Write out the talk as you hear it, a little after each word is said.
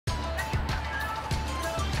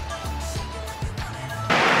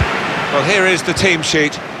Well, here is the team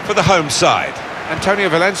sheet for the home side.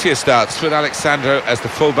 Antonio Valencia starts with Alexandro as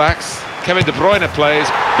the fullbacks. Kevin De Bruyne plays.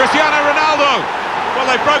 Cristiano Ronaldo! Well,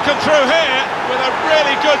 they've broken through here with a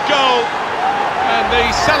really good goal. And the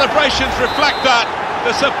celebrations reflect that.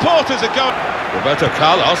 The supporters are going... Roberto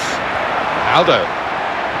Carlos. Ronaldo.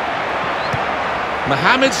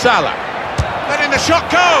 Mohamed Salah. Letting the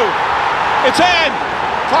shot go! It's in!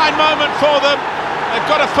 Fine moment for them. They've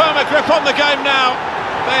got a firmer grip on the game now.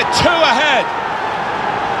 They're 2 ahead.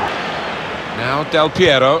 Now Del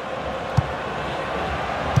Piero.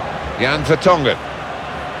 Jan Vertonghen.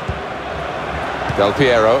 Del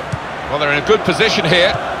Piero. Well, they're in a good position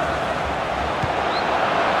here.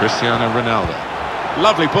 Cristiano Ronaldo.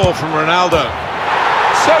 Lovely ball from Ronaldo.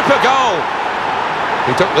 Super goal!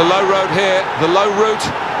 He took the low road here, the low route,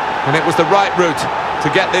 and it was the right route to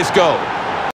get this goal.